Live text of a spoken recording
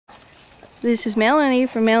This is Melanie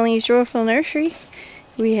from Melanie's Joyful Nursery.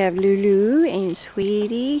 We have Lulu and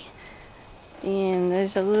Sweetie, and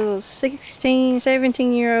there's a little 16,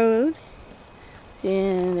 17-year-old,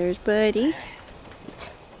 and there's Buddy,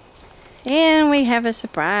 and we have a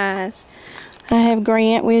surprise. I have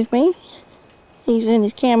Grant with me. He's in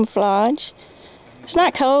his camouflage. It's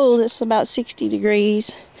not cold, it's about 60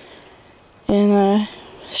 degrees, and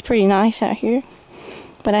it's pretty nice out here.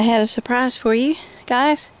 But I had a surprise for you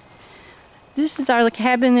guys. This is our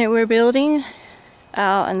cabin that we're building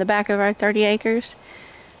out in the back of our 30 acres.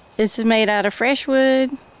 It's made out of fresh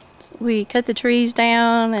wood. We cut the trees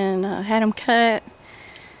down and had them cut.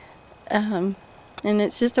 And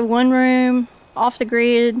it's just a one room, off the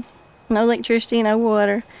grid, no electricity, no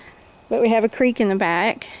water. But we have a creek in the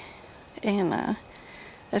back, and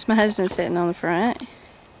that's my husband sitting on the front.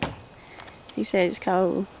 He said it's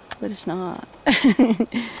cold, but it's not.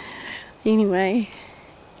 Anyway.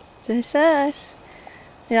 That's us.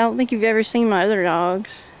 I don't think you've ever seen my other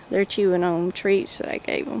dogs. They're chewing on treats that I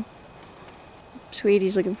gave them.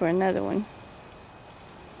 Sweetie's looking for another one.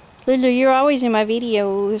 Lulu, you're always in my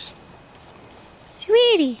videos.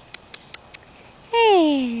 Sweetie!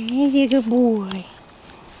 Hey, you're a good boy.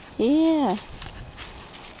 Yeah.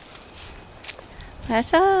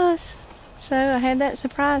 That's us. So I had that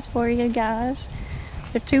surprise for you guys.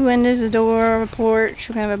 We have two windows, a door, a porch.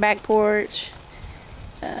 We're going to have a back porch.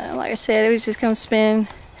 Like I said, I was just going to spend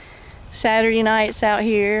Saturday nights out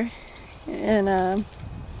here, and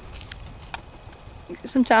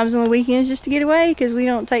sometimes on the weekends just to get away, because we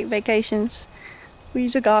don't take vacations. We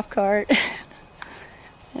use a golf cart.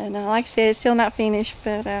 And like I said, it's still not finished,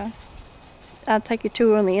 but I'll take a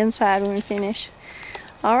tour on the inside when we finish.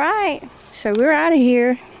 Alright, so we're out of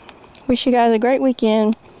here. Wish you guys a great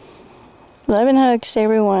weekend. Love and hugs to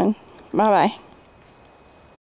everyone. Bye bye.